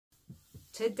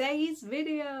Today's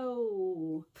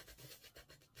video,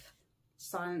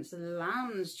 Silence of the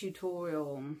Lambs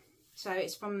tutorial. So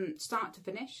it's from start to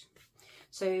finish.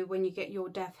 So when you get your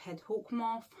death head hawk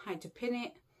moth, how to pin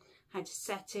it, how to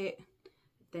set it,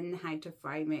 then how to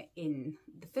frame it in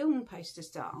the film poster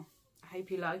style. I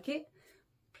hope you like it.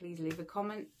 Please leave a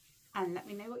comment and let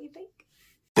me know what you think.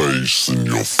 Face in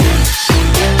your face.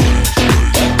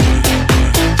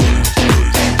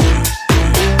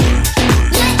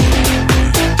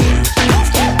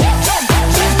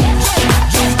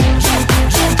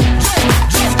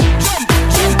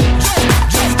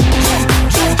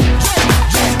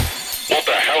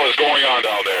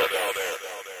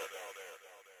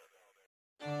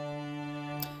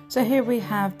 So here we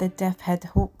have the death head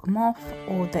hawk moth,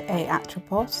 or the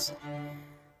Atropos.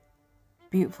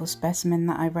 Beautiful specimen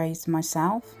that I raised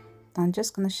myself. I'm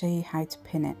just going to show you how to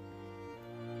pin it.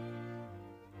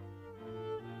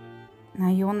 Now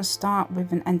you want to start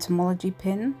with an entomology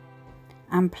pin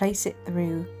and place it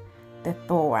through the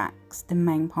thorax, the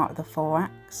main part of the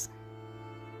thorax.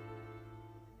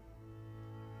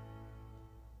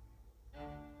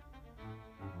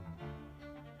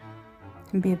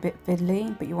 Can be a bit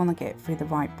fiddly, but you want to get it through the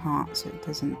right part so it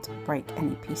doesn't break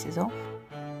any pieces off.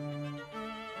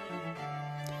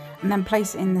 And then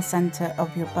place it in the centre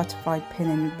of your butterfly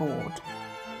pinning board.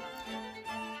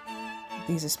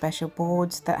 These are special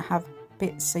boards that have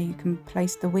bits so you can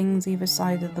place the wings either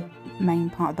side of the main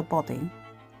part of the body.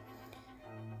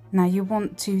 Now you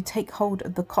want to take hold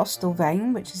of the costal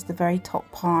vein, which is the very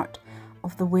top part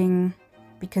of the wing,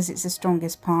 because it's the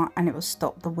strongest part and it will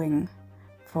stop the wing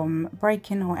from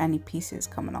breaking or any pieces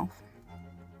coming off.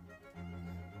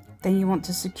 Then you want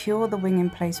to secure the wing in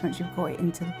place once you've got it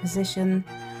into the position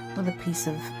with a piece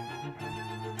of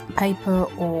paper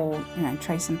or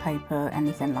tracing paper,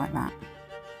 anything like that,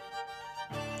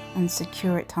 and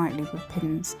secure it tightly with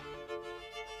pins,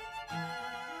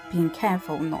 being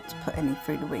careful not to put any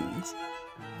through the wings,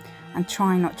 and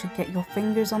try not to get your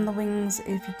fingers on the wings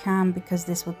if you can, because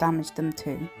this will damage them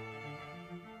too.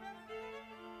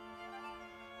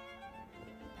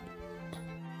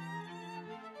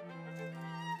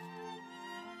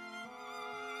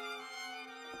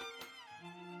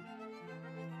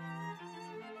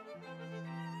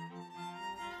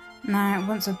 Now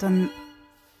once I've done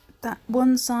that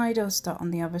one side, I'll start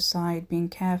on the other side, being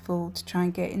careful to try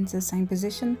and get into the same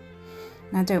position.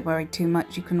 Now don't worry too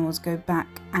much, you can always go back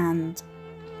and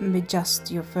adjust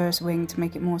your first wing to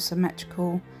make it more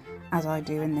symmetrical, as I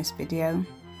do in this video.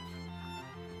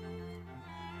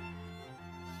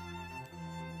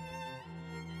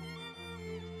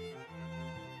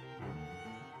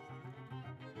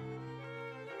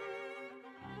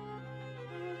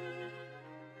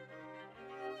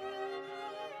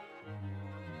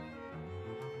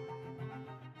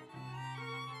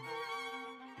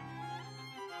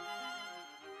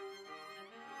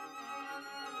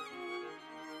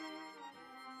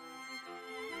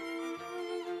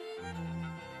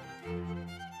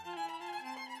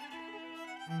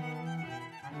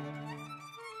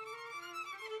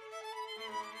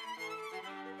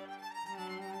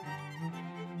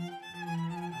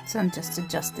 So I'm just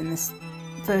adjusting this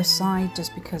first side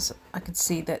just because I could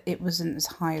see that it wasn't as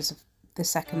high as the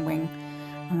second wing,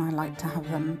 and I like to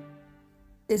have them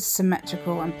as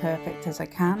symmetrical and perfect as I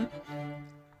can.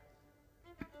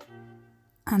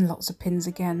 And lots of pins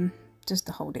again just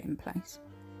to hold it in place.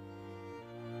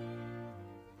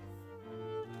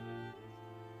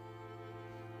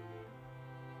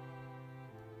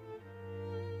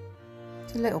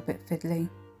 It's a little bit fiddly,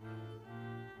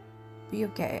 but you'll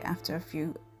get it after a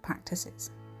few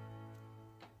practices.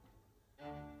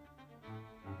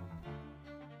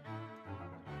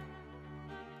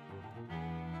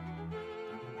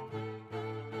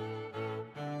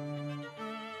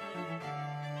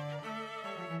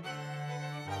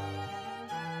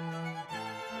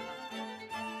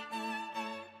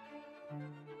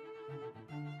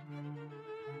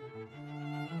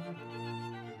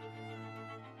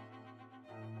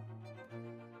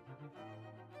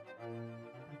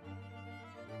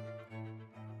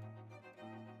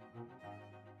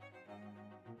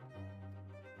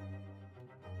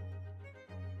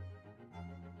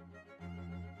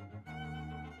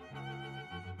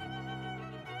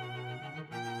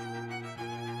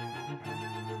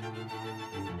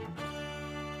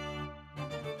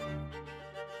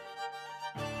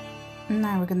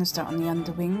 Now we're going to start on the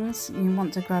underwings. You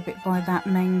want to grab it by that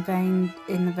main vein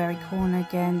in the very corner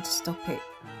again to stop it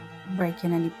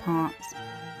breaking any parts.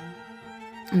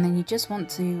 And then you just want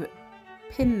to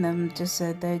pin them just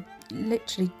so they're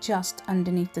literally just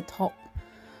underneath the top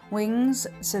wings.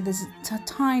 So there's a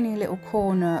tiny little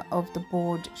corner of the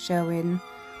board showing,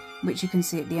 which you can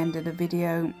see at the end of the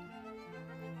video.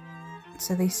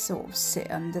 So they sort of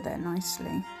sit under there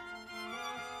nicely.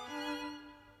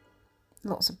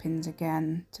 Lots of pins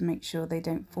again to make sure they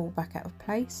don't fall back out of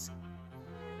place.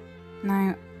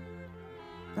 Now,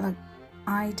 like,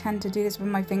 I tend to do this with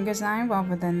my fingers now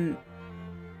rather than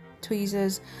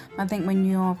tweezers. I think when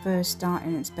you are first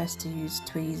starting, it's best to use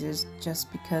tweezers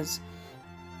just because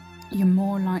you're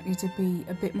more likely to be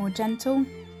a bit more gentle.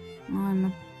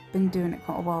 I've been doing it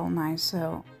quite a while now,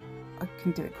 so I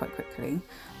can do it quite quickly,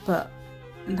 but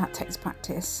that takes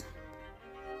practice.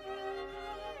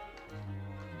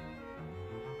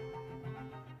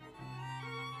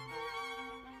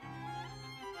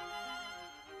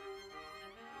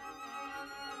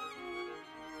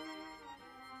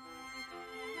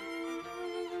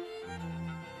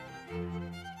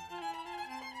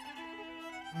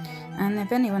 And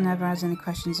if anyone ever has any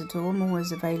questions at all, I'm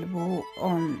always available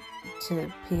on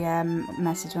to PM,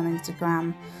 message on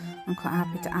Instagram. I'm quite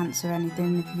happy to answer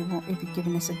anything. If you're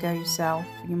giving this a go yourself,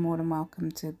 you're more than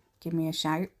welcome to give me a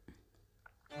shout.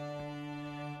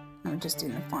 I'm just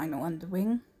doing the final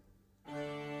underwing.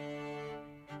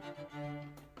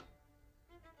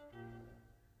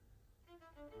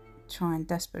 Trying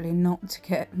desperately not to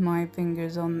get my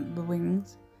fingers on the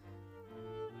wings.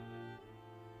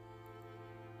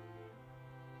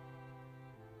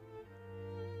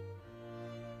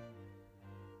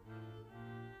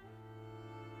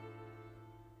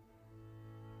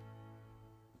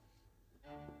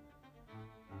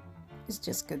 It's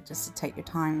just good just to take your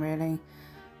time, really.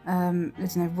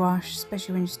 There's no rush,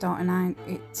 especially when you're starting out.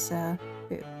 It's a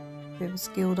bit of a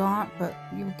skilled art, but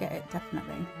you'll get it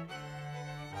definitely.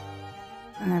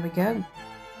 And there we go.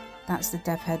 That's the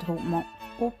Dev Head Halt Moth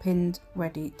all pinned,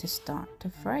 ready to start to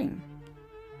frame.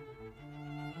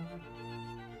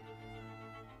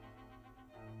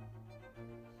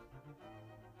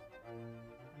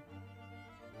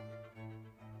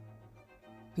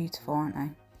 Beautiful, aren't they?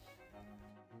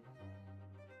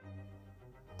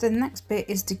 So the next bit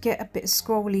is to get a bit of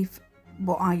scroll leaf,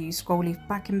 what I use, scroll leaf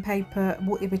backing paper,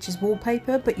 which is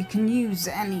wallpaper, but you can use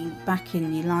any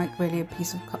backing you like, really, a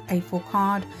piece of A4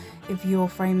 card if your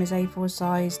frame is A4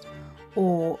 sized,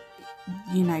 or,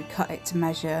 you know, cut it to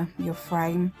measure your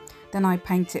frame. Then I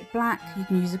paint it black. You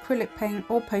can use acrylic paint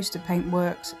or poster paint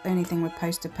works. The only thing with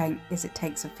poster paint is it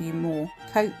takes a few more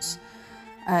coats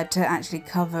to actually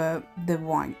cover the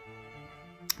white.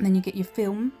 And then you get your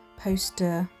film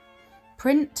poster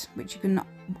print, which you can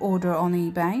order on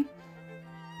eBay.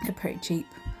 They're pretty cheap.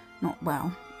 Not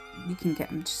well, you can get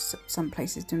them, some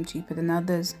places do them cheaper than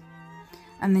others.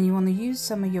 And then you want to use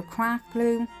some of your craft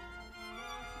glue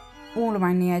all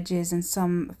around the edges and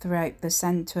some throughout the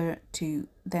center to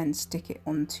then stick it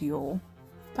onto your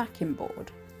backing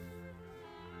board.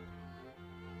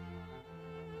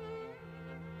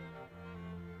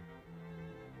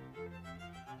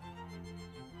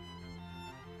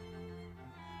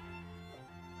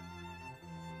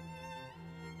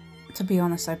 To be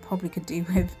honest, I probably could do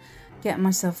with getting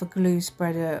myself a glue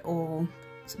spreader or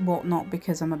whatnot,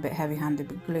 because I'm a bit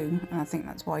heavy-handed with glue, and I think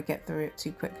that's why I get through it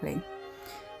too quickly.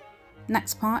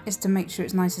 Next part is to make sure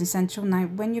it's nice and central. Now,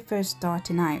 when you're first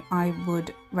starting out, I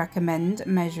would recommend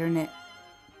measuring it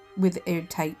with ear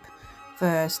tape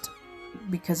first,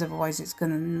 because otherwise it's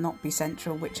going to not be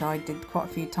central, which I did quite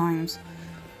a few times.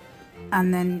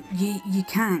 And then you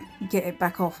can't get it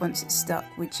back off once it's stuck,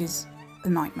 which is a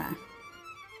nightmare.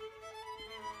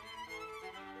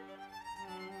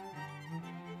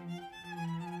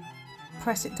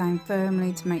 Press it down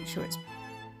firmly to make sure it's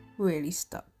really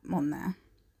stuck on there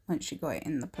once you got it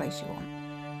in the place you want.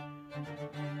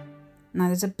 Now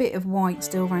there's a bit of white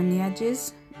still around the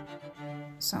edges,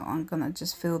 so I'm gonna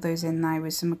just fill those in now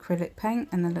with some acrylic paint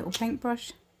and a little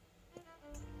paintbrush.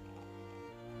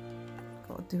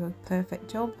 Got to do a perfect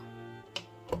job.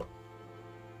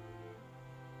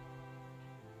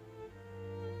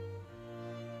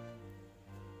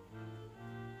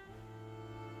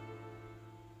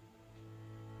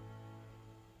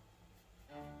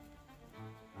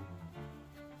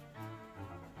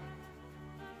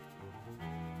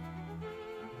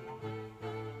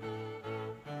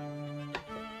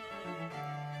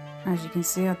 As you can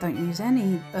see, I don't use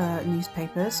any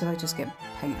newspaper, so I just get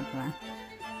paint everywhere.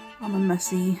 I'm a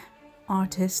messy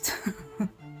artist.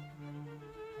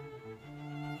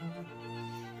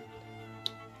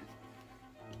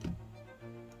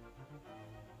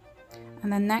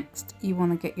 And then next, you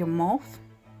want to get your moth.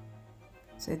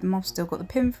 So the moth's still got the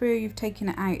pin through, you've taken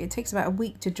it out. It takes about a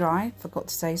week to dry, forgot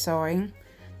to say, sorry.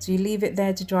 So you leave it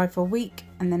there to dry for a week,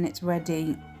 and then it's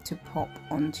ready to pop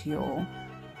onto your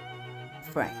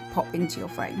frame, pop into your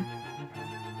frame.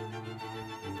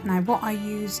 Now what I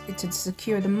use to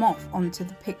secure the moth onto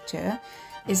the picture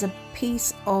is a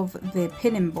piece of the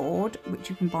pinning board, which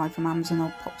you can buy from Amazon.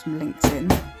 I'll pop some links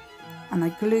in, and I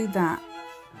glue that,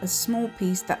 a small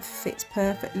piece that fits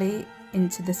perfectly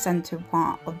into the center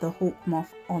part of the hawk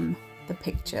moth on the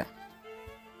picture.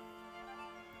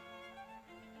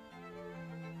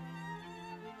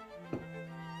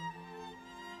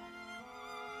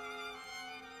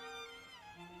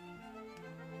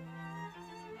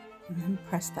 And then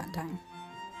press that down.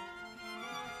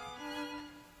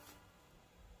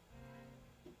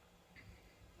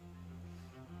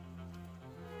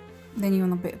 Then you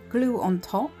want a bit of glue on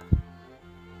top.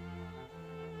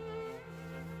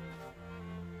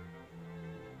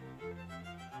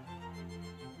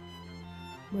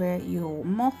 Where your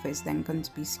moth is then going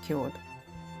to be secured.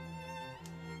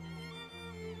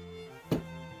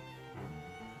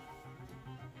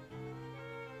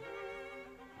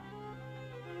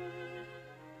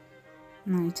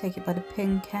 Now you take it by the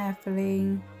pin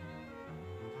carefully.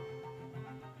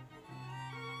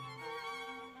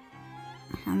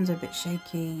 My hands are a bit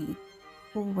shaky,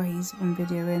 always when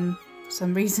videoing for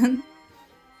some reason.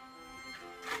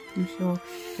 I'm sure I'll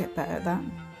get better at that.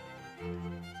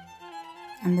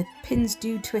 And the pins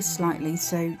do twist slightly,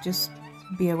 so just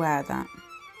be aware of that.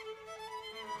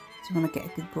 So you want to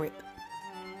get a good grip.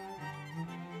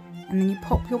 And then you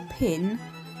pop your pin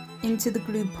into the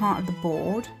glued part of the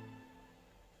board.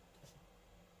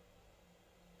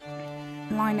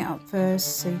 Line it up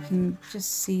first so you can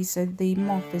just see, so the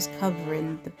moth is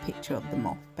covering the picture of the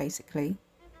moth basically.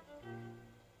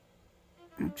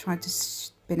 I'll try to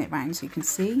spin it round so you can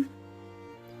see.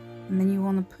 And then you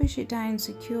want to push it down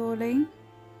securely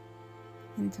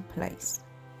into place.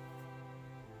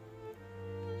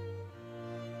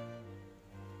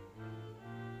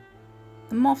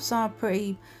 The moths are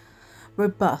pretty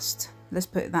robust, let's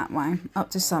put it that way. Up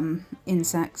to some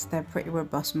insects, they're pretty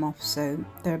robust moths, so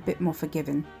they're a bit more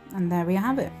forgiving. And there we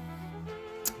have it,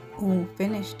 all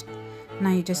finished.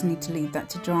 Now you just need to leave that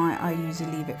to dry. I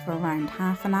usually leave it for around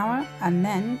half an hour, and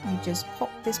then you just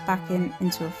pop this back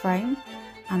into a frame.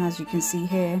 And as you can see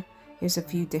here, here's a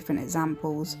few different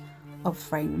examples of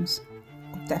frames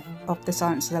of the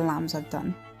Silence of the Lambs I've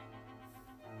done.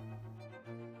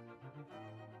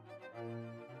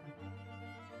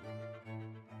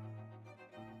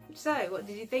 So what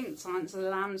did you think, Silence of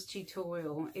the Lambs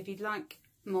tutorial? If you'd like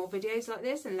more videos like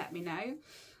this, then let me know.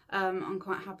 I'm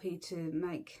quite happy to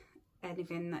make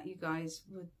anything that you guys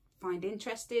would find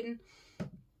interesting.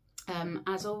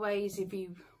 As always, if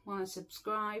you want to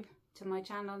subscribe to my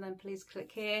channel, then please click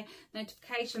here,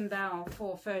 notification bell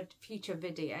for future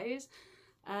videos,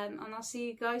 and I'll see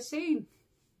you guys soon.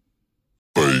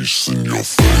 Face in your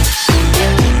face.